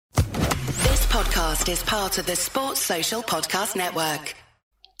podcast is part of the Sports Social Podcast Network.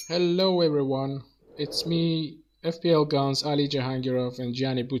 Hello everyone, it's me, FPL Guns, Ali Jahangirov and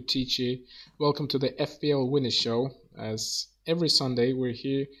GW22. Welcome to the FPL Winners Show. As every Sunday we're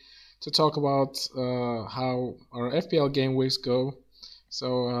here to talk about how our FPL game weeks go.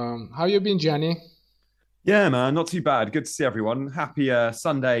 So how you been, Gianni? Yeah, man, not too bad. Good to see everyone. Happy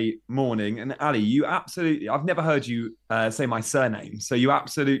Sunday morning. And Ali, I've never heard you say my surname. So you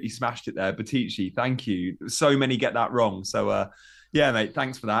absolutely smashed it there. Batici, thank you. So many get that wrong. So yeah, mate,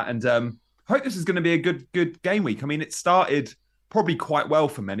 thanks for that. And hope this is going to be a good game week. I mean, it started probably quite well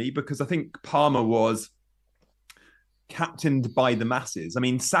for many because I think Palmer was captained by the masses. I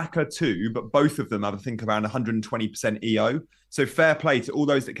mean, Saka too, but both of them have, I think, around 120% EO. So fair play to all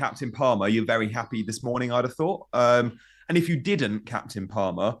those that captain Palmer. You're very happy this morning, I'd have thought. And if you didn't captain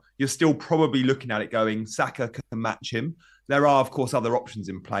Palmer, you're still probably looking at it going, Saka can match him. There are, of course, other options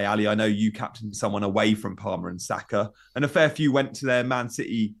in play. Ali, I know you captained someone away from Palmer and Saka, and a fair few went to their Man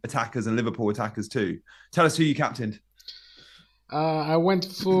City attackers and Liverpool attackers too. Tell us who you captained. I went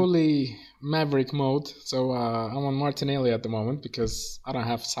fully Maverick mode, so I'm on Martinelli at the moment because I don't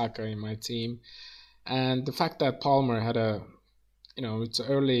have Saka in my team. And the fact that Palmer had it's an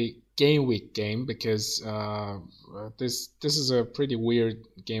early game week game because this is a pretty weird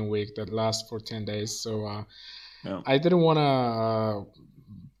game week that lasts for 10 days. So I didn't want to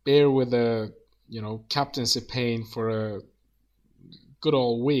bear with the captaincy pain for a good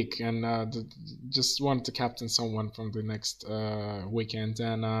old week, and just wanted to captain someone from the next weekend.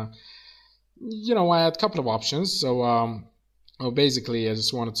 And I had a couple of options. So basically I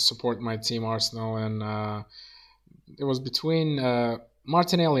just wanted to support my team Arsenal, and it was between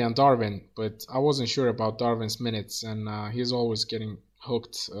Martinelli and Darwin, but I wasn't sure about Darwin's minutes, and he's always getting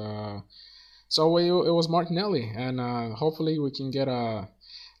hooked. So it was Martinelli, and hopefully we can get a...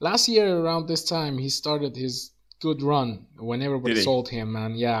 Last year around this time, he started his good run when everybody sold him,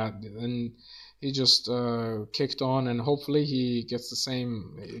 and he just kicked on, and hopefully he gets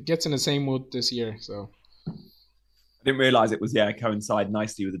in the same mood this year. So I didn't realise it was coincide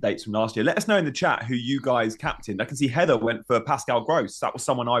nicely with the dates from last year. Let us know in the chat who you guys captained. I can see Heather went for Pascal Gross. That was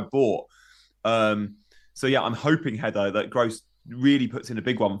someone I bought. So yeah, I'm hoping, Heather, that Gross really puts in a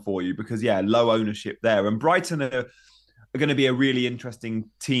big one for you because low ownership there. And Brighton are going to be a really interesting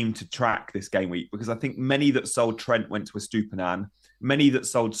team to track this game week because I think many that sold Trent went to Estupinan. Many that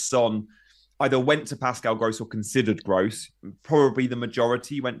sold Son either went to Pascal Gross or considered Gross. Probably the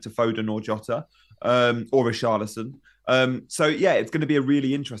majority went to Foden or Jota or Richarlison. So it's going to be a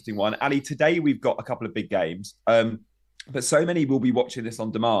really interesting one. Ali, today we've got a couple of big games. But so many will be watching this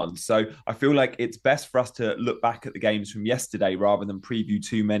on demand. So I feel like it's best for us to look back at the games from yesterday rather than preview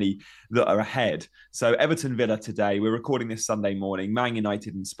too many that are ahead. So Everton Villa today, we're recording this Sunday morning, Man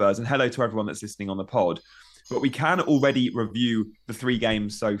United and Spurs. And hello to everyone that's listening on the pod. But we can already review the three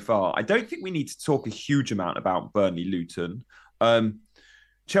games so far. I don't think we need to talk a huge amount about Burnley Luton.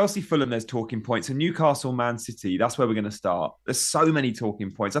 Chelsea Fulham, there's talking points. And Newcastle Man City, that's where we're going to start. There's so many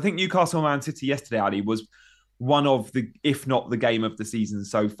talking points. I think Newcastle Man City yesterday, Ali, was one of the, if not the game of the season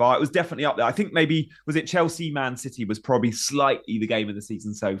so far. It was definitely up there. I think maybe, was it Chelsea Man City was probably slightly the game of the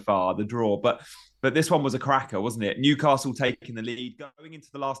season so far, the draw. But this one was a cracker, wasn't it? Newcastle taking the lead, going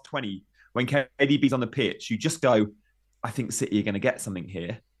into the last 20. When KDB's on the pitch, you just go, I think City are going to get something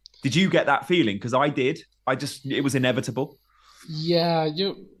here. Did you get that feeling? Because I did. It was inevitable. Yeah,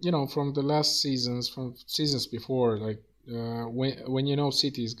 from the last seasons, from seasons before, like when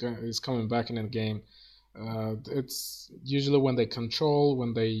City is coming back in the game, it's usually when they control,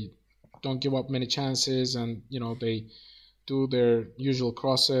 when they don't give up many chances, and they do their usual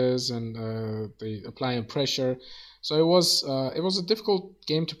crosses and they apply pressure. So it was a difficult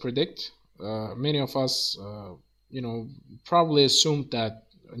game to predict. Many of us, probably assumed that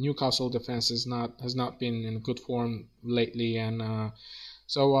Newcastle defense has not been in good form lately, and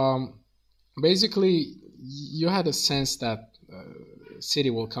so basically you had a sense that City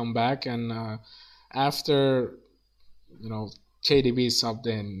will come back, and after KDB subbed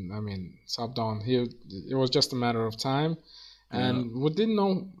on, it was just a matter of time, and we didn't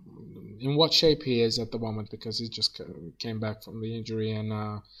know in what shape he is at the moment because he just came back from the injury,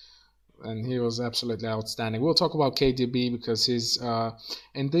 and he was absolutely outstanding. We'll talk about KDB because he's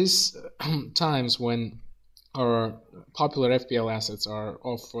in these times when our popular FPL assets are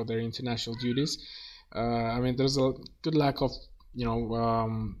off for their international duties. There's a good lack of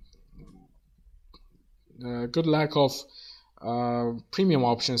premium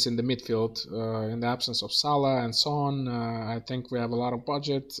options in the midfield in the absence of Salah and Son. I think we have a lot of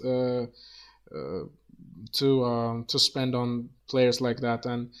budget to spend on players like that,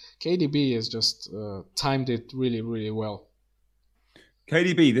 and KDB is just timed it really, really well.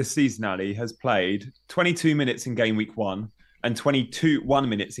 KDB this season, Ali, has played 22 minutes in game week 1 and 1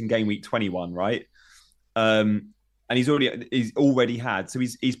 minutes in game week 21, right? And he's already had, so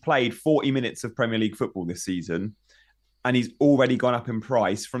he's played 40 minutes of Premier League football this season, and he's already gone up in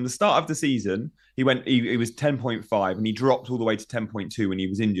price. From the start of the season, he was 10.5 and he dropped all the way to 10.2 when he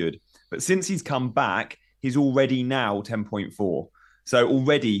was injured. But since he's come back, he's already now 10.4. So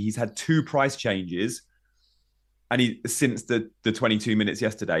already he's had 2 price changes, and since the 22 minutes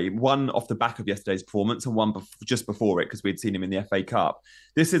yesterday, one off the back of yesterday's performance and one just before it, because we'd seen him in the FA Cup.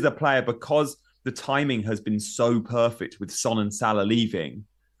 This is a player, because the timing has been so perfect with Son and Salah leaving.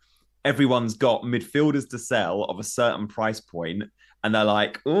 Everyone's got midfielders to sell of a certain price point, and they're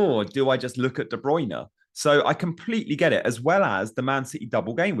like, oh, do I just look at De Bruyne? So I completely get it, as well as the Man City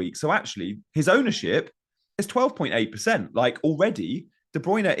double game week. So actually, his ownership is 12.8%. Like, already, De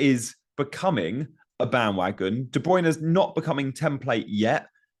Bruyne is becoming a bandwagon. De Bruyne's not becoming template yet,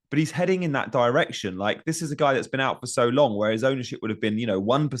 but he's heading in that direction. Like, this is a guy that's been out for so long, where his ownership would have been, 1%,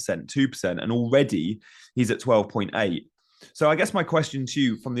 2%, and already he's at 12.8. So I guess my question to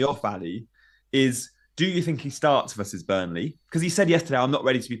you from the off, Ali, is do you think he starts versus Burnley? Because he said yesterday, I'm not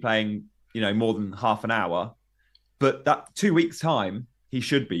ready to be playing, more than half an hour. But that 2 weeks' time, he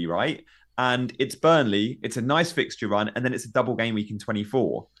should be, right? And it's Burnley, it's a nice fixture run, and then it's a double game week in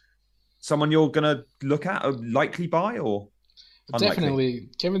 24. Someone you're going to look at or likely buy, or unlikely? Definitely,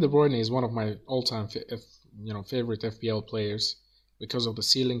 Kevin De Bruyne is one of my all-time favorite FPL players because of the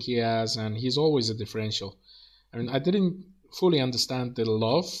ceiling he has, and he's always a differential. I mean, I didn't fully understand the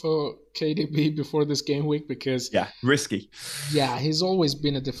love for KDB before this game week because... Yeah, risky. Yeah, he's always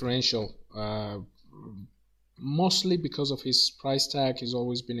been a differential. Mostly because of his price tag. He's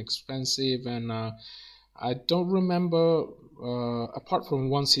always been expensive, and I don't remember, apart from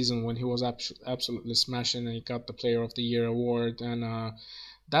one season when he was absolutely smashing and he got the Player of the Year award, and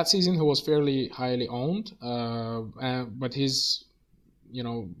that season he was fairly highly owned, but his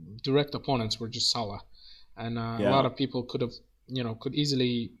direct opponents were just Salah. And a lot of people could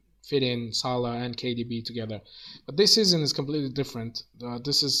easily fit in Salah and KDB together. But this season is completely different.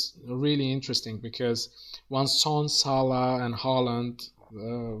 This is really interesting because once Son, Salah, and Haaland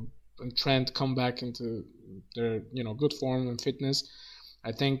and Trent come back into their good form and fitness,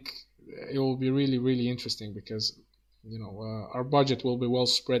 I think it will be really, really interesting because our budget will be well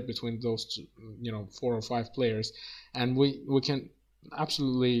spread between those two, 4 or 5 players, and we can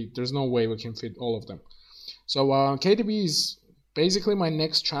absolutely, there's no way we can fit all of them. So KDB is basically my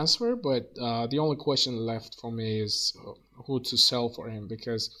next transfer, but the only question left for me is who to sell for him,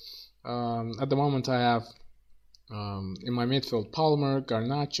 because at the moment I have in my midfield Palmer,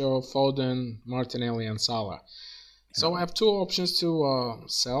 Garnacho, Foden, Martinelli, and Salah. So I have 2 options to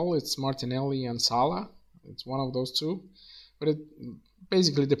sell. It's Martinelli and Salah. It's one of those 2, but it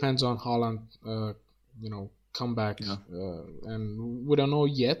basically depends on Haaland, comeback, and we don't know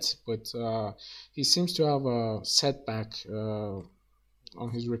yet, but he seems to have a setback on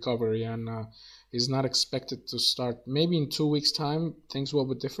his recovery, and he's not expected to start. Maybe in 2 weeks' time things will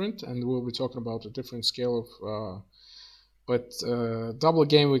be different, and we'll be talking about a different scale of but double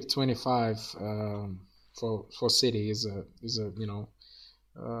game week 25 for City is a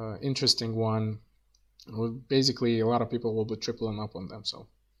interesting one. Basically a lot of people will be tripling up on them. So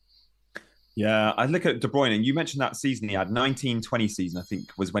yeah, I look at De Bruyne, and you mentioned that season he had, 19-20 season, I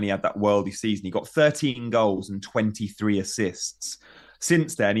think, was when he had that worldy season. He got 13 goals and 23 assists.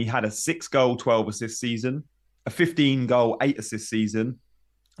 Since then, he had a 6-goal, 12-assist season, a 15-goal, 8-assist season,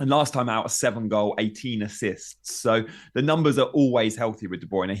 and last time out, a 7-goal, 18 assists. So the numbers are always healthy with De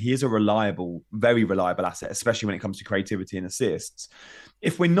Bruyne. He is a reliable, very reliable asset, especially when it comes to creativity and assists.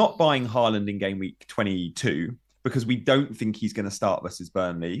 If we're not buying Haaland in game week 22, because we don't think he's going to start versus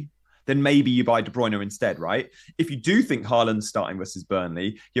Burnley, then maybe you buy De Bruyne instead, right? If you do think Haaland's starting versus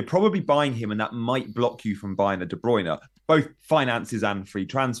Burnley, you're probably buying him, and that might block you from buying a De Bruyne, both finances and free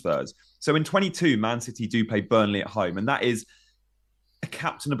transfers. So in 22, Man City do play Burnley at home, and that is a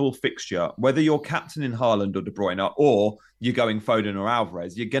captainable fixture. Whether you're captaining Haaland or De Bruyne, or you're going Foden or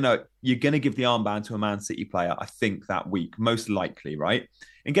Alvarez, you're gonna give the armband to a Man City player, I think, that week, most likely, right?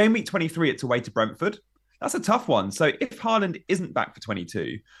 In game week 23, it's away to Brentford. That's a tough one. So if Haaland isn't back for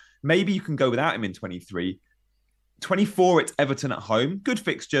 22, maybe you can go without him in 23. 24, it's Everton at home. Good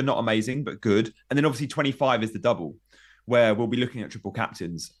fixture, not amazing, but good. And then obviously 25 is the double. where we'll be looking at triple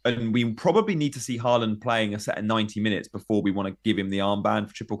captains. And we probably need to see Haaland playing a set of 90 minutes before we want to give him the armband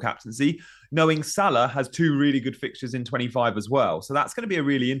for triple captaincy, knowing Salah has 2 really good fixtures in 25 as well. So that's going to be a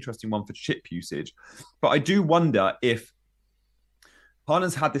really interesting one for chip usage. But I do wonder if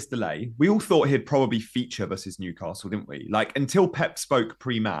Haaland's had this delay. We all thought he'd probably feature versus Newcastle, didn't we? Like, until Pep spoke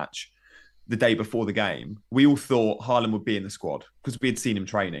pre-match the day before the game, we all thought Haaland would be in the squad because we had seen him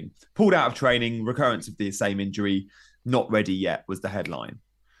training. Pulled out of training, recurrence of the same injury, not ready yet was the headline.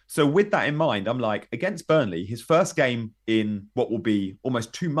 So with that in mind, I'm like, against Burnley, his first game in what will be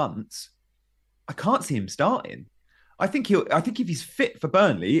almost 2 months, I can't see him starting. I think if he's fit for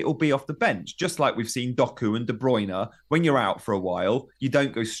Burnley, it'll be off the bench, just like we've seen Doku and De Bruyne. When you're out for a while, you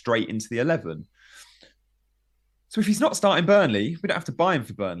don't go straight into the 11. So if he's not starting Burnley, we don't have to buy him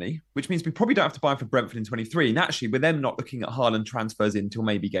for Burnley, which means we probably don't have to buy him for Brentford in 23. And actually, with them not looking at Haaland transfers until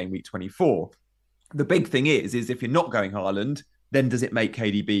maybe game week 24. The big thing is if you're not going Haaland, then does it make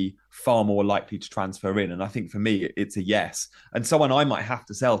KDB far more likely to transfer in? And I think for me, it's a yes. And someone I might have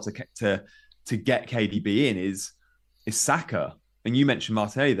to sell to get KDB in is Saka. And you mentioned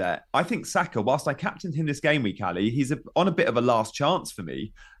Martinelli there. I think Saka, whilst I captained him this game week, Ali, he's on a bit of a last chance for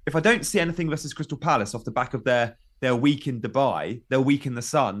me. If I don't see anything versus Crystal Palace off the back of their week in Dubai, their week in the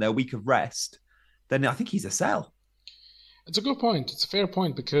sun, their week of rest, then I think he's a sell. It's a good point. It's a fair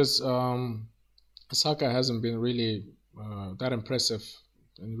point because Saka hasn't been really that impressive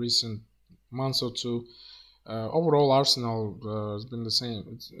in recent months or two. Overall, Arsenal has been the same.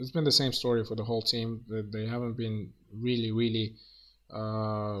 It's been the same story for the whole team. They haven't been really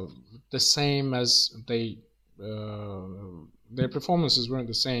the same as their performances weren't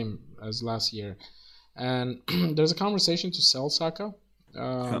the same as last year. And there's a conversation to sell Saka,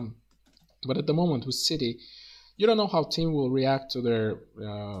 but at the moment with City, you don't know how team will react to their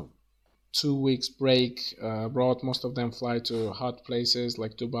 2 weeks break. Abroad, most of them fly to hot places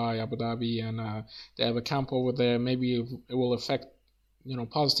like Dubai, Abu Dhabi, and they have a camp over there. Maybe it will affect,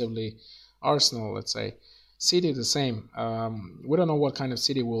 positively Arsenal, let's say. City the same. We don't know what kind of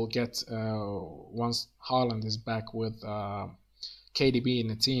City we'll get once Haaland is back with KDB in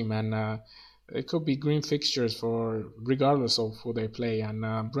the team, and it could be green fixtures for regardless of who they play.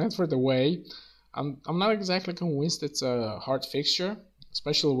 And Brentford away, I'm not exactly convinced it's a hard fixture,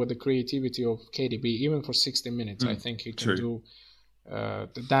 especially with the creativity of KDB. Even for 60 minutes, I think he can do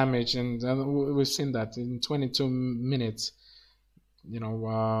the damage, and we've seen that in 22 minutes.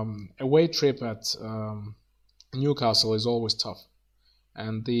 Away trip at Newcastle is always tough,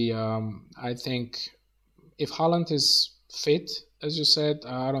 and I think if Haaland is fit, as you said,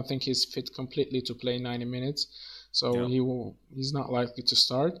 I don't think he's fit completely to play 90 minutes, so he's not likely to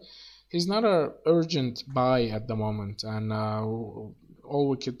start. He's not an urgent buy at the moment, and all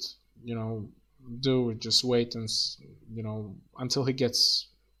we could do is just wait and until he gets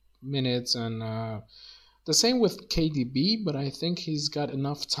minutes, and the same with KDB, but I think he's got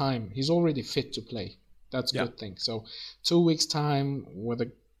enough time. He's already fit to play. That's a good thing. So 2 weeks time with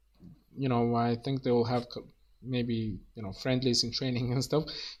I think they will have maybe friendlies in training and stuff.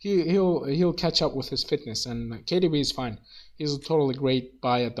 He'll catch up with his fitness, and KDB is fine. He's a totally great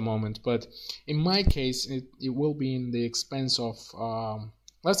buy at the moment, but in my case it will be in the expense of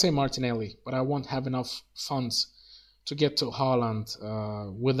let's say Martinelli, but I won't have enough funds to get to Haaland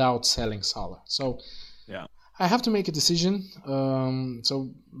without selling Salah. So I have to make a decision.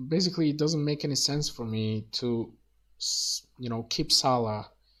 So basically, it doesn't make any sense for me to, keep Salah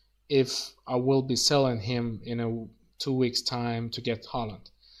if I will be selling him in a 2 weeks' time to get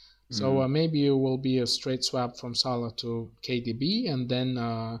Haaland. So maybe it will be a straight swap from Salah to KDB, and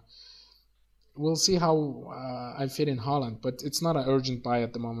then we'll see how I fit in Haaland. But it's not an urgent buy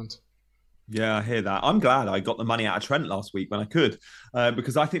at the moment. Yeah, I hear that. I'm glad I got the money out of Trent last week when I could,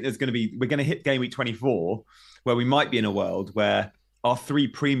 because I think we're going to hit game week 24, where we might be in a world where our 3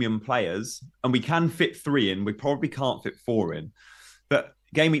 premium players, and we can fit 3 in, we probably can't fit 4 in, but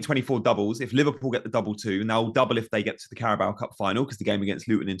game week 24 doubles. If Liverpool get the double 2, and they'll double if they get to the Carabao Cup final, because the game against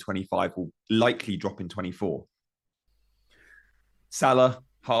Luton in 25 will likely drop in 24. Salah,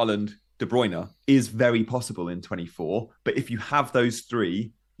 Haaland, De Bruyne is very possible in 24, but if you have those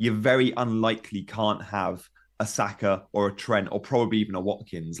 3, you very unlikely can't have a Saka or a Trent or probably even a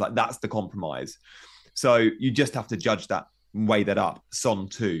Watkins. Like, that's the compromise. So you just have to judge that, weigh that up. Son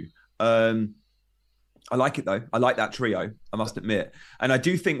too. I like it though. I like that trio, I must admit. And I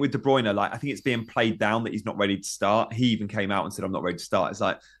do think with De Bruyne, I think it's being played down that he's not ready to start. He even came out and said, I'm not ready to start. It's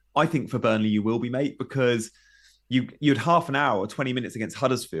like, I think for Burnley, you will be, mate, because you had half an hour or 20 minutes against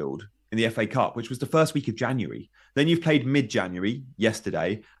Huddersfield in the FA Cup, which was the first week of January. Then you've played mid-January,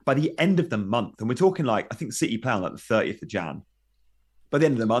 yesterday. By the end of the month, and we're talking like, I think City play on like the 30th of Jan. By the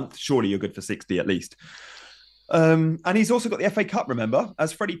end of the month, surely you're good for 60 at least. And he's also got the FA Cup, remember?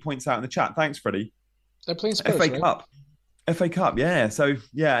 As Freddie points out in the chat. Thanks, Freddie. They're playing Spurs, FA right? Cup. FA Cup, yeah. So,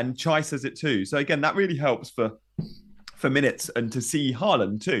 yeah, and Chai says it too. So, again, that really helps for minutes and to see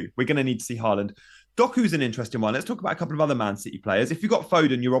Haaland too. We're going to need to see Haaland. Doku's an interesting one. Let's talk about a couple of other Man City players. If you've got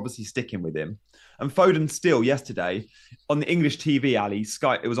Foden, you're obviously sticking with him. And Foden still yesterday on the English TV, Ali,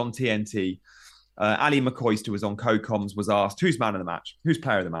 Sky, it was on TNT. Ali McCoyster was on co-coms, was asked, who's man of the match? Who's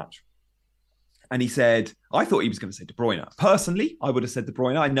player of the match? And he said, I thought he was going to say De Bruyne. Personally, I would have said De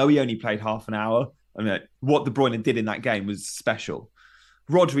Bruyne. I know he only played half an hour. I mean, what De Bruyne did in that game was special.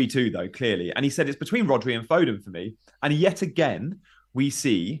 Rodri too, though, clearly. And he said it's between Rodri and Foden for me. And yet again, we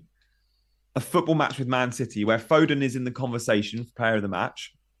see a football match with Man City where Foden is in the conversation for player of the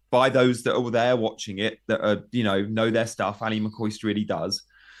match by those that are there watching it, that are, know their stuff. Ali McCoyster really does.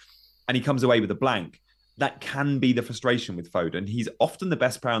 And he comes away with a blank. That can be the frustration with Foden. He's often the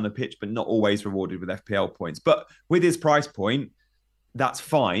best player on the pitch, but not always rewarded with FPL points. But with his price point, that's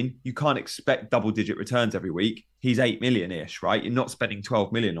fine. You can't expect double-digit returns every week. He's 8 million-ish, right? You're not spending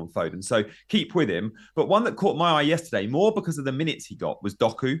 12 million on Foden. So keep with him. But one that caught my eye yesterday, more because of the minutes he got, was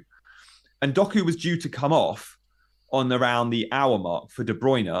Doku. And Doku was due to come off on around the hour mark for De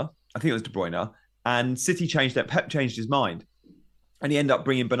Bruyne. I think it was De Bruyne. And City changed that. Pep changed his mind. And he ended up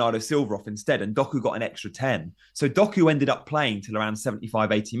bringing Bernardo Silva off instead. And Doku got an extra 10. So Doku ended up playing till around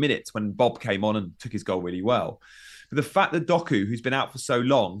 75, 80 minutes when Bob came on and took his goal really well. But the fact that Doku, who's been out for so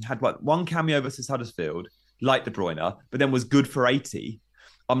long, had one cameo versus Huddersfield, like De Bruyne, but then was good for 80,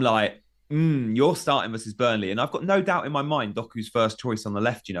 I'm like, you're starting versus Burnley. And I've got no doubt in my mind Doku's first choice on the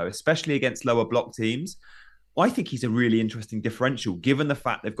left, especially against lower block teams. I think he's a really interesting differential, given the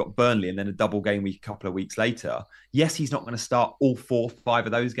fact they've got Burnley and then a double game week a couple of weeks later. Yes, he's not going to start all 4-5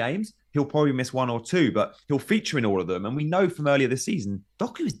 of those games. He'll probably miss 1 or 2, but he'll feature in all of them. And we know from earlier this season,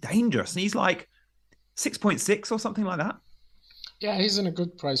 Doku is dangerous. And he's like 6.6 or something like that. Yeah, he's in a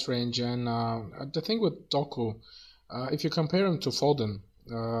good price range. And the thing with Doku, if you compare him to Foden,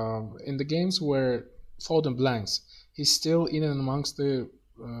 in the games where Foden blanks, he's still in and amongst the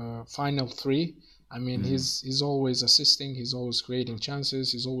final 3. I mean, he's always assisting, he's always creating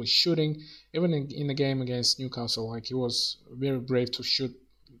chances, he's always shooting. Even in the game against Newcastle, like, he was very brave to shoot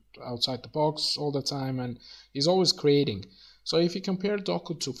outside the box all the time, and he's always creating. So if you compare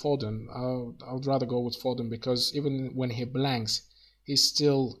Doku to Foden, I would rather go with Foden, because even when he blanks, he's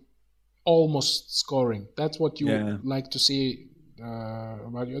still almost scoring. That's what you like to see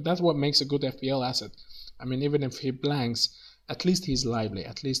about you. That's what makes a good FPL asset. I mean, even if he blanks, at least he's lively,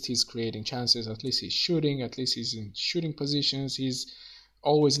 at least he's creating chances, at least he's shooting, at least he's in shooting positions, he's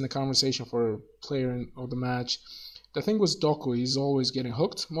always in the conversation for player of the match. The thing with Doku, he's always getting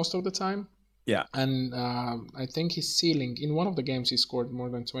hooked most of the time. Yeah. And I think his ceiling, in one of the games he scored more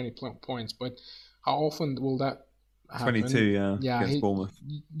than 20 points, but how often will that happen? 22, against Bournemouth.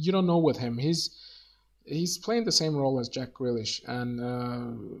 You don't know with him. He's playing the same role as Jack Grealish,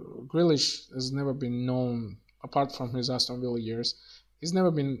 and Grealish has never been known, apart from his Aston Villa years, he's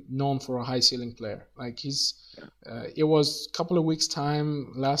never been known for a high ceiling player. Like, it was a couple of weeks'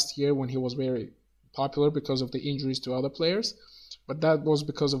 time last year when he was very popular because of the injuries to other players, but that was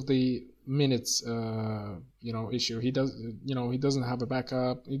because of the minutes, issue. He doesn't have a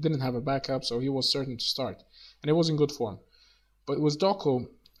backup. He didn't have a backup, so he was certain to start, and he was in good form. But with Doku,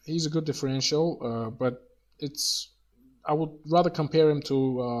 he's a good differential, but I would rather compare him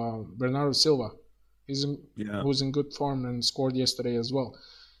to Bernardo Silva. Who's in good form and scored yesterday as well.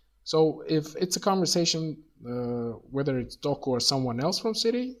 So if it's a conversation, whether it's Doku or someone else from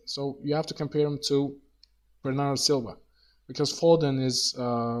City, so you have to compare him to Bernardo Silva, because Foden is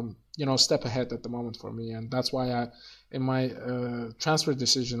a step ahead at the moment for me, and that's why in my transfer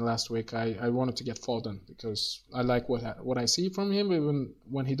decision last week, I wanted to get Foden, because I like what I see from him. Even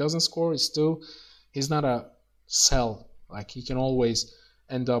when he doesn't score, he's not a sell. Like, he can always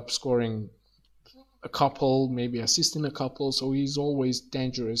end up scoring a couple, maybe assisting a couple, so he's always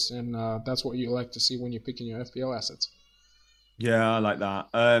dangerous, and that's what you like to see when you're picking your FPL assets. Yeah, I like that.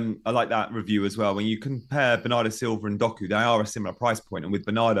 I like that review as well. When you compare Bernardo Silva and Doku, they are a similar price point, and with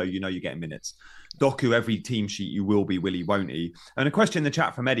Bernardo, you're getting minutes. Doku, every team sheet you will he, won't he? And a question in the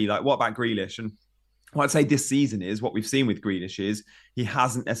chat from Eddie, like, what about Grealish? And what I'd say this season is, what we've seen with Grealish is he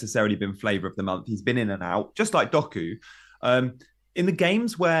hasn't necessarily been flavour of the month. He's been in and out, just like Doku. In the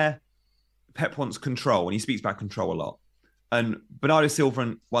games where Pep wants control, and he speaks about control a lot, And Bernardo Silva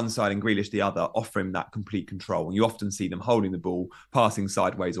on one side and Grealish the other offer him that complete control. And you often see them holding the ball, passing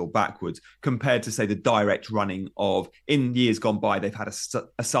sideways or backwards, compared to, say, the direct running of, in years gone by, they've had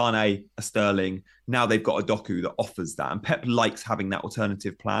a Sane, a Sterling. Now they've got a Doku that offers that. And Pep likes having that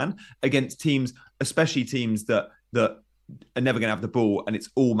alternative plan against teams, especially teams that are never going to have the ball and it's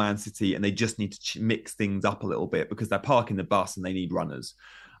all Man City and they just need to mix things up a little bit because they're parking the bus and they need runners.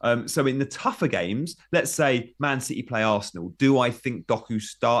 So in the tougher games, let's say Man City play Arsenal, do I think Doku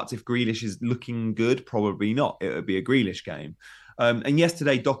starts if Grealish is looking good? Probably not. It would be a Grealish game. And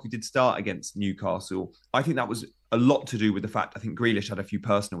yesterday, Doku did start against Newcastle. I think that was a lot to do with the fact I think Grealish had a few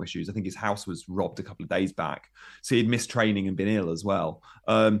personal issues. I think his house was robbed a couple of days back. So he'd missed training and been ill as well.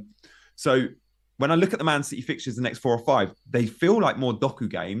 So when I look at the Man City fixtures the next 4 or 5, they feel like more Doku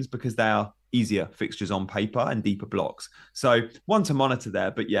games because they are easier fixtures on paper and deeper blocks. So one to monitor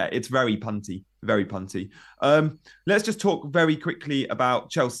there, but yeah, it's very punty, very punty. Let's just talk very quickly about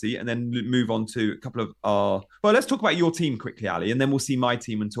Chelsea and then move on to a couple of our... Well, let's talk about your team quickly, Ali, and then we'll see my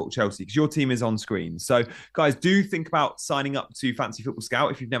team and talk Chelsea because your team is on screen. So guys, do think about signing up to Fantasy Football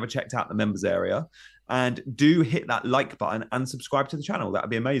Scout if you've never checked out the members area. And do hit that like button and subscribe to the channel. That'd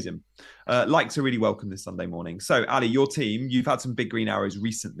be amazing. Likes are really welcome this Sunday morning. So Ali, your team, you've had some big green arrows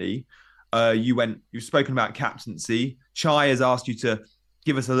recently. You've spoken about captaincy. Chai has asked you to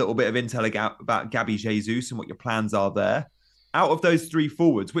give us a little bit of intel about Gabby Jesus and what your plans are there. Out of those 3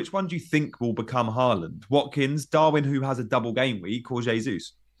 forwards, which one do you think will become Haaland? Watkins, Darwin, who has a double game week, or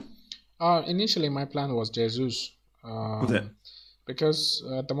Jesus? Initially, my plan was Jesus. Was it? Because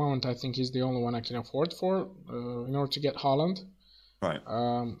at the moment, I think he's the only one I can afford for in order to get Haaland. Right.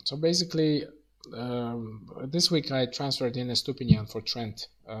 So basically, this week I transferred in Estupinian for Trent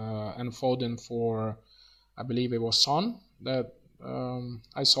and Foden for, I believe it was Son that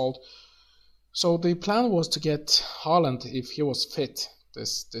I sold. So the plan was to get Haaland if he was fit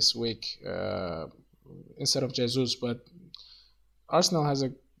this week instead of Jesus, but Arsenal has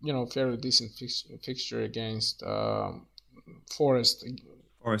a fairly decent fixture against Forest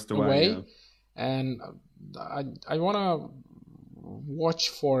away. Yeah. And I want to watch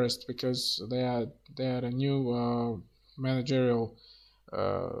Forest because they had a new managerial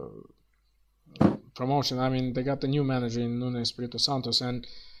promotion. I mean, they got the new manager in Nuno Espirito Santos, and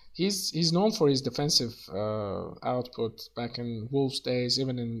he's known for his defensive output back in Wolves days,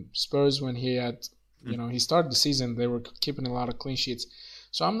 even in Spurs when he had, he started the season, they were keeping a lot of clean sheets.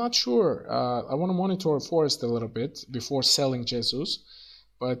 So I'm not sure. I want to monitor Forest a little bit before selling Jesus,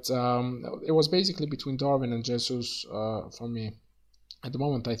 but it was basically between Darwin and Jesus for me. At the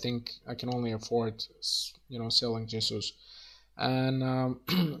moment, I think I can only afford, selling Jesus. And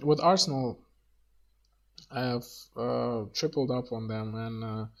with Arsenal, I have tripled up on them,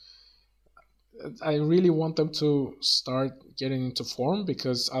 and I really want them to start getting into form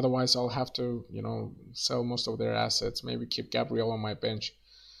because otherwise I'll have to, sell most of their assets, maybe keep Gabriel on my bench.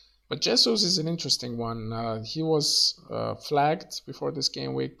 But Jesus is an interesting one. He was flagged before this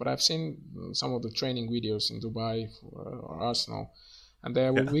game week, but I've seen some of the training videos in Dubai for Arsenal, and they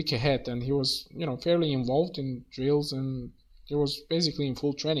were a week ahead, and he was, fairly involved in drills, and he was basically in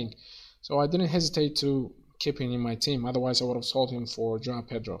full training. So I didn't hesitate to keep him in my team. Otherwise, I would have sold him for João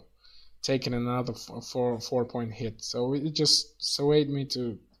Pedro, taking another 4-point hit. So it just swayed me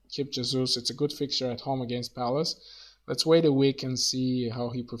to keep Jesus. It's a good fixture at home against Palace. Let's wait a week and see how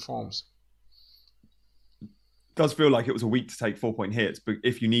he performs. It does feel like it was a week to take 4-point hits, but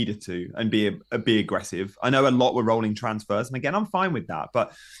if you needed to and be aggressive. I know a lot were rolling transfers, and again, I'm fine with that.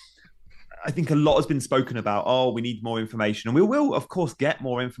 But I think a lot has been spoken about, we need more information. And we will, of course, get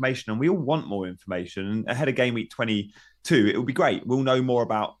more information, and we all want more information. And ahead of game week 22, it will be great. We'll know more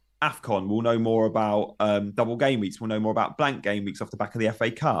about AFCON. We'll know more about double game weeks. We'll know more about blank game weeks off the back of the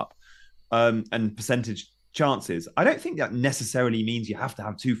FA Cup and percentage chances. I don't think that necessarily means you have to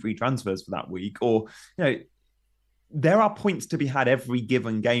have 2 free transfers for that week, or there are points to be had every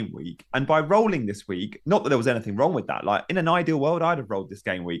given game week. And by rolling this week, not that there was anything wrong with that, like in an ideal world I'd have rolled this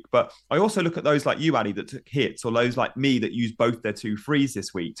game week, but I also look at those like you, Ali, that took hits, or those like me that used both their 2 frees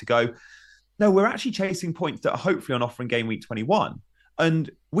this week to go, no, we're actually chasing points that are hopefully on offer in game week 21. And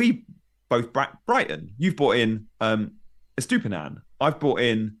we both Brighton. You've bought in Estupinan. I've bought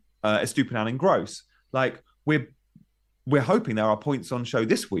in Estupinan and Gross. Like we're hoping there are points on show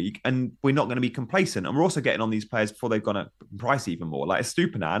this week, and we're not going to be complacent. And we're also getting on these players before they've gone up in price even more. Like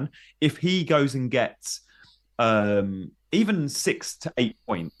Estupinan, if he goes and gets even 6 to 8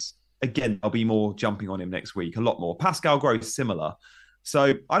 points, again, I'll be more jumping on him next week, a lot more. Pascal Gross, similar.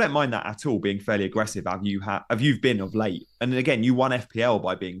 So I don't mind that at all, being fairly aggressive. Have you've been of late? And again, you won FPL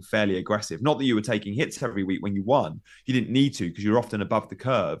by being fairly aggressive. Not that you were taking hits every week when you won. You didn't need to because you're often above the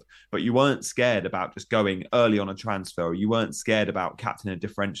curve. But you weren't scared about just going early on a transfer. Or you weren't scared about captaining a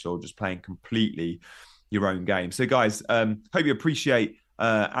differential, or just playing completely your own game. So, guys, hope you appreciate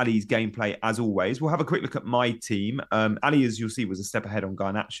Ali's gameplay as always. We'll have a quick look at my team. Ali, as you'll see, was a step ahead on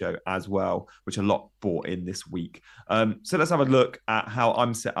Garnacho as well, which a lot bought in this week. So let's have a look at how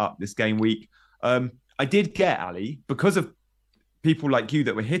I'm set up this game week. I did get, Ali, because of people like you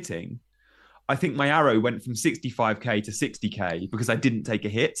that were hitting, I think my arrow went from 65k to 60k because I didn't take a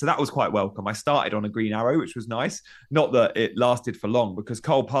hit. So that was quite welcome. I started on a green arrow, which was nice. Not that it lasted for long because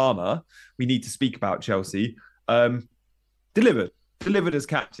Cole Palmer, we need to speak about Chelsea, delivered as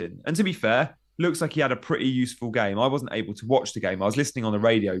captain. And to be fair, looks like he had a pretty useful game. I wasn't able to watch the game. I was listening on the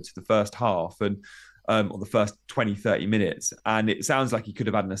radio to the first half and or the first 20, 30 minutes. And it sounds like he could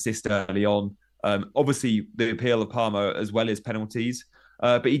have had an assist early on. Obviously, the appeal of Palmer as well as penalties.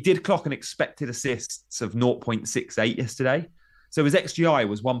 But he did clock an expected assists of 0.68 yesterday. So his XGI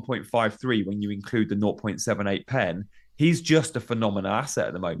was 1.53 when you include the 0.78 pen. He's just a phenomenal asset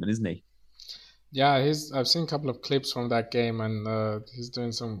at the moment, isn't he? Yeah, I've seen a couple of clips from that game, and he's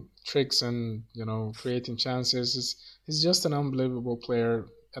doing some tricks and creating chances. He's just an unbelievable player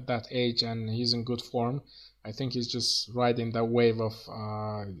at that age, and he's in good form. I think he's just riding that wave of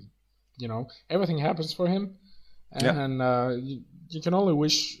everything happens for him, and you can only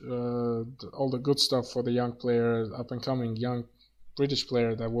wish all the good stuff for the young player, up and coming young British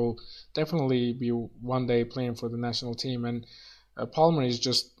player that will definitely be one day playing for the national team. And Palmer is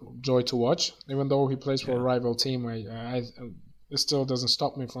just joy to watch. Even though he plays for a rival team, it still doesn't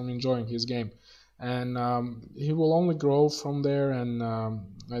stop me from enjoying his game. And he will only grow from there. And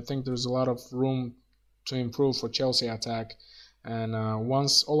I think there's a lot of room to improve for Chelsea attack. And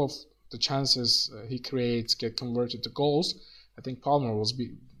once all of the chances he creates get converted to goals, I think Palmer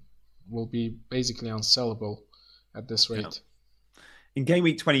will be basically unsellable at this rate. Yeah. In game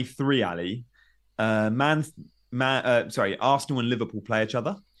week 23, Ali, Arsenal and Liverpool play each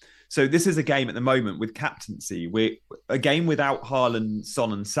other. So this is a game at the moment with captaincy. A game without Haaland,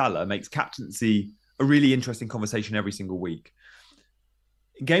 Son and Salah makes captaincy a really interesting conversation every single week.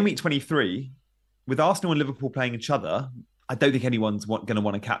 In game week 23, with Arsenal and Liverpool playing each other, I don't think anyone's going to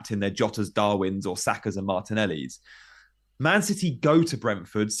want to captain their Jotas, Darwins or Sakas and Martinellis. Man City go to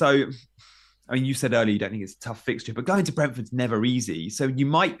Brentford. So, I mean, you said earlier you don't think it's a tough fixture, but going to Brentford's never easy. So you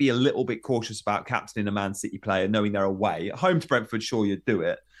might be a little bit cautious about captaining a Man City player, knowing they're away. At home to Brentford, sure, you'd do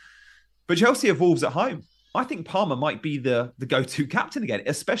it. But Chelsea have Wolves at home. I think Palmer might be the go-to captain again,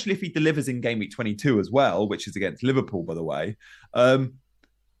 especially if he delivers in game week 22 as well, which is against Liverpool, by the way.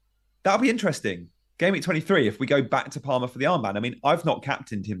 That'll be interesting. Game week 23, if we go back to Palmer for the armband. I mean, I've not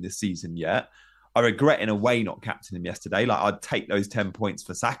captained him this season yet. I regret in a way not captaining him yesterday. Like, I'd take those 10 points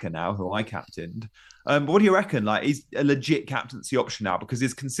for Saka now, who I captained. But what do you reckon? Like, he's a legit captaincy option now because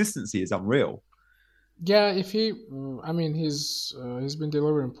his consistency is unreal. Yeah, he's been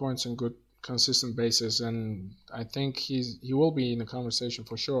delivering points on good, consistent basis, and I think he will be in the conversation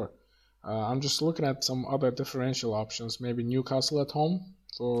for sure. I'm just looking at some other differential options, maybe Newcastle at home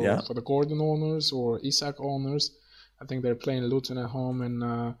for the Gordon owners or Isak owners. I think they're playing Luton at home,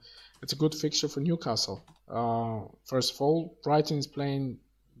 and it's a good fixture for Newcastle. First of all, Brighton is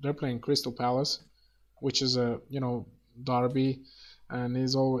they're playing Crystal Palace, which is a derby, and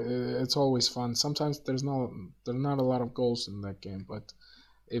it's always fun. Sometimes there's not a lot of goals in that game, but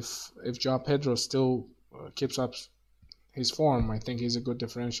if Joao Pedro still keeps up his form, I think he's a good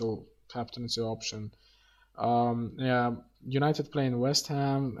differential captaincy option. United playing West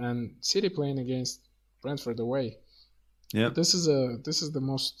Ham and City playing against Brentford away. Yeah, this is the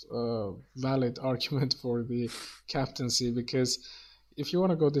most valid argument for the captaincy, because if you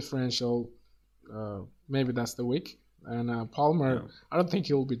want to go differential, maybe that's the week. And Palmer, I don't think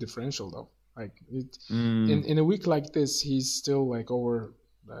he'll be differential though. Like in a week like this, he's still like over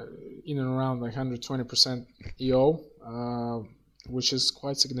in and around like 120% EO, which is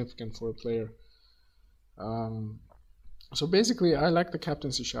quite significant for a player. So basically, I like the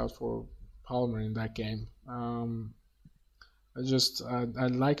captaincy shout for Palmer in that game.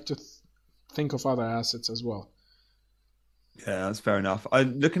 I'd like to think of other assets as well. Yeah, that's fair enough.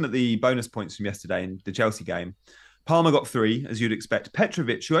 Looking at the bonus points from yesterday in the Chelsea game, Palmer got 3, as you'd expect.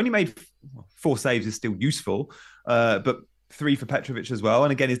 Petrovic, who only made 4 saves, is still useful, but 3 for Petrovic as well.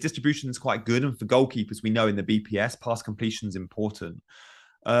 And again, his distribution is quite good. And for goalkeepers, we know in the BPS, pass completion is important.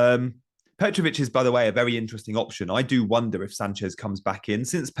 Petrovic is, by the way, a very interesting option. I do wonder if Sanchez comes back in.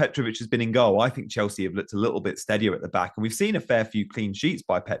 Since Petrovic has been in goal, I think Chelsea have looked a little bit steadier at the back, and we've seen a fair few clean sheets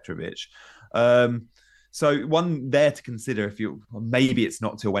by Petrovic. So one there to consider if maybe it's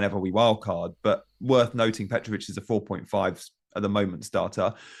not till whenever we wildcard, but worth noting Petrovic is a 4.5 at the moment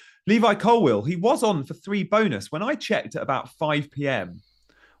starter. Levi Colwill, he was on for 3 bonus. When I checked at about 5 p.m,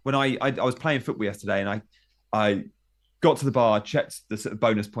 when I was playing football yesterday and I got to the bar, checked the sort of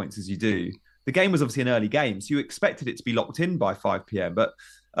bonus points as you do. The game was obviously an early game, so you expected it to be locked in by 5 p.m. But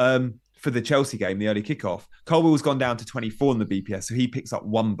for the Chelsea game, the early kickoff, Colwell's gone down to 24 in the BPS, so he picks up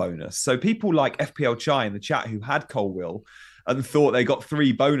 1 bonus. So people like FPL Chai in the chat who had Colwill and thought they got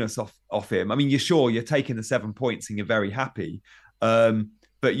 3 bonus off him. I mean, you're taking the 7 points and you're very happy.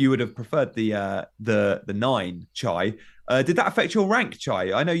 But you would have preferred the 9, Chai. Did that affect your rank,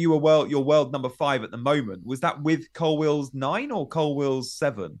 Chai? I know you were your world number 5 at the moment. Was that with Colwill's 9 or Colwill's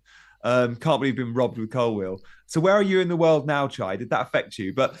 7? Can't believe you've been robbed with Colwill. So where are you in the world now, Chai? Did that affect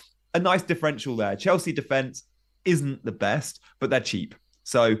you? But a nice differential there. Chelsea defense isn't the best, but they're cheap.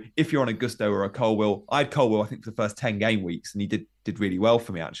 So if you're on a Gusto or a Colwill, I had Colwill, I think, for the first 10 game weeks, and he did really well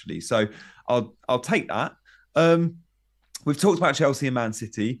for me, actually. So I'll take that. We've talked about Chelsea and Man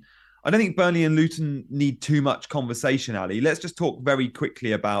City. I don't think Burnley and Luton need too much conversation, Ali. Let's just talk very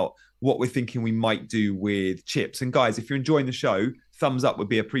quickly about what we're thinking we might do with chips. And guys, if you're enjoying the show, thumbs up would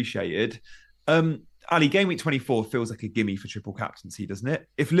be appreciated. Ali, game week 24 feels like a gimme for triple captaincy, doesn't it?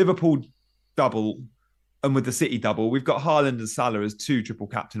 If Liverpool double and with the City double, we've got Haaland and Salah as 2 triple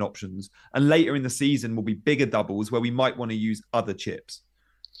captain options. And later in the season will be bigger doubles where we might want to use other chips.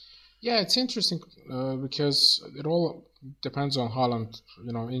 Yeah, it's interesting because it all depends on Haaland,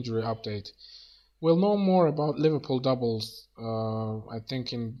 injury update. We'll know more about Liverpool doubles, I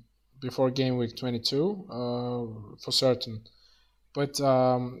think, before game week 22 for certain. But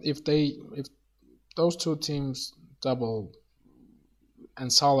if those 2 teams double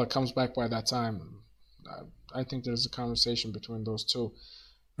and Salah comes back by that time, I think there's a conversation between those 2.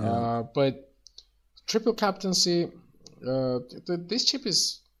 Yeah. But triple captaincy, this chip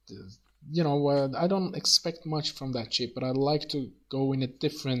is. I don't expect much from that chip, but I'd like to go in a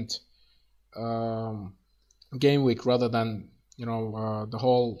different game week rather than the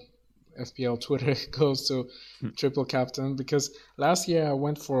whole FPL Twitter goes to triple captain, because last year I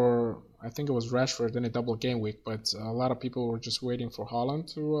went for, I think it was Rashford in a double game week, but a lot of people were just waiting for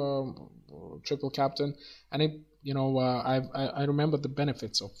Haaland to triple captain, and I remember the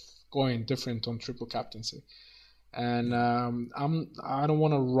benefits of going different on triple captaincy. And I don't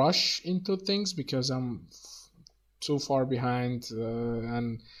want to rush into things because I'm too far behind,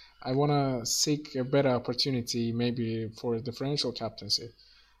 and I want to seek a better opportunity maybe for a differential captaincy.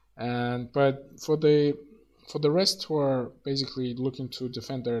 But for the rest who are basically looking to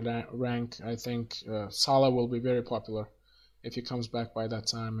defend their rank, I think Salah will be very popular if he comes back by that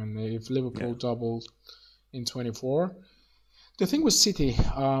time, and if Liverpool doubled in 24. The thing with City,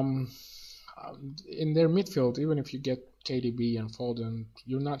 in their midfield, even if you get KDB and Foden,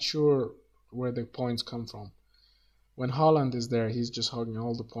 you're not sure where the points come from. When Haaland is there, he's just hugging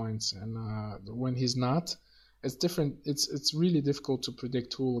all the points, and when he's not, it's different. It's really difficult to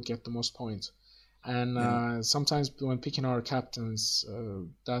predict who will get the most points. And sometimes when picking our captains,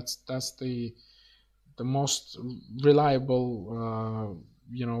 that's the most reliable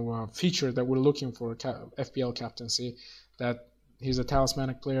feature that we're looking for FPL captaincy, that he's a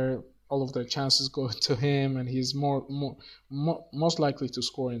talismanic player. All of the chances go to him, and he's most likely to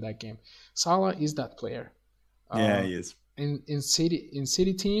score in that game. Salah is that player. He is. In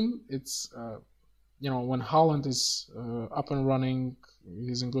City team, it's when Haaland is up and running,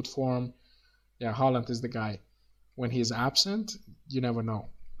 he's in good form. Yeah, Haaland is the guy. When he's absent, you never know.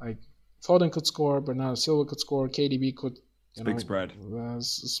 Like Foden could score, Bernardo Silva could score, KDB could big spread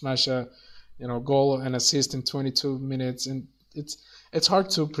smash a goal and assist in 22 minutes, and it's hard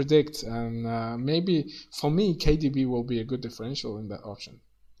to predict, and maybe for me KDB will be a good differential in that option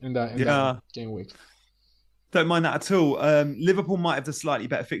in that game week. Don't mind that at all. Liverpool might have the slightly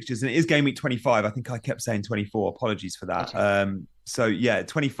better fixtures, and it is game week 25. I think I kept saying 24. Apologies for that. Okay.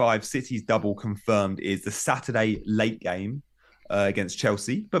 25, City's double confirmed is the Saturday late game against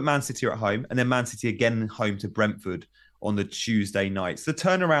Chelsea, but Man City are at home, and then Man City again home to Brentford on the Tuesday night. So the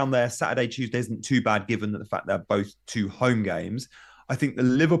turnaround there, Saturday, Tuesday, isn't too bad given the fact they're both 2 home games. I think the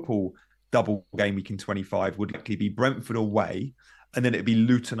Liverpool double game week in 25 would likely be Brentford away, and then it'd be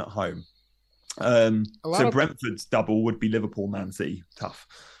Luton at home. So Brentford's double would be Liverpool, Man City. Tough.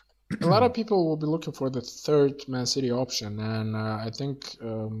 A lot of people will be looking for the third Man City option, and I think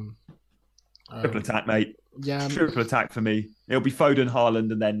triple attack, mate. Yeah, Triple attack for me. It'll be Foden,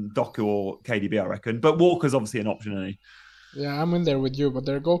 Haaland, and then Doku or KDB, I reckon. But Walker's obviously an option, isn't he? yeah, I'm in there with you. But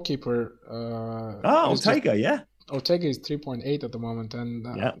their goalkeeper Oh, is just Ortega, yeah. Ortega is 3.8 at the moment, and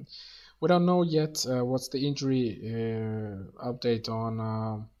Yeah. we don't know yet what's the injury update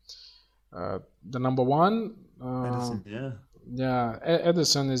on the number one. Edison, yeah. Yeah,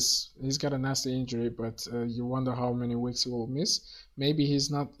 Edison he's got a nasty injury, but you wonder how many weeks he will miss. Maybe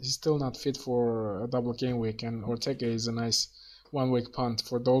he's still not fit for a double game week, and Ortega is a nice 1 week punt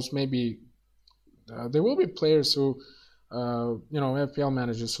for those. Maybe there will be players who, FPL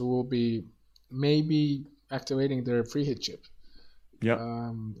managers who will be maybe activating their free hit chip.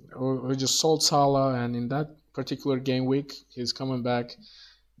 Yeah. Or just sold Salah, and in that particular game week, he's coming back.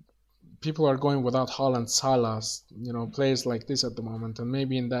 People are going without Haaland, Salah, players like this at the moment, and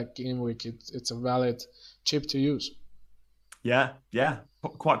maybe in that game week, it's a valid chip to use. Yeah,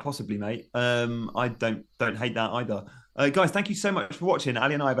 quite possibly, mate. I don't hate that either. Guys, thank you so much for watching.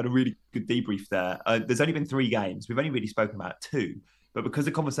 Ali and I have had a really good debrief there. There's only been 3 games. We've only really spoken about 2. But because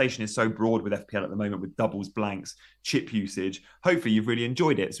the conversation is so broad with FPL at the moment, with doubles, blanks, chip usage, hopefully you've really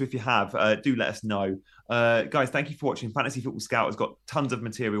enjoyed it. So if you have, do let us know. Guys, thank you for watching. Fantasy Football Scout has got tons of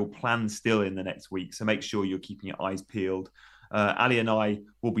material planned still in the next week. So make sure you're keeping your eyes peeled. Ali and I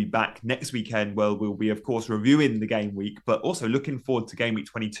will be back next weekend where we'll be, of course, reviewing the game week, but also looking forward to game week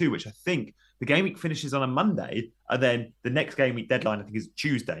 22, which I think the game week finishes on a Monday. And then the next game week deadline, I think, is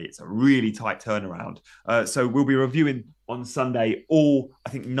Tuesday. It's a really tight turnaround. So we'll be reviewing on Sunday all, I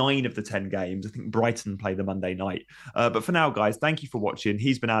think, 9 of the 10 games. I think Brighton play the Monday night. But for now, guys, thank you for watching.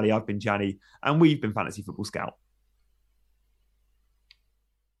 He's been Ali, I've been Gianni, and we've been Fantasy Football Scout.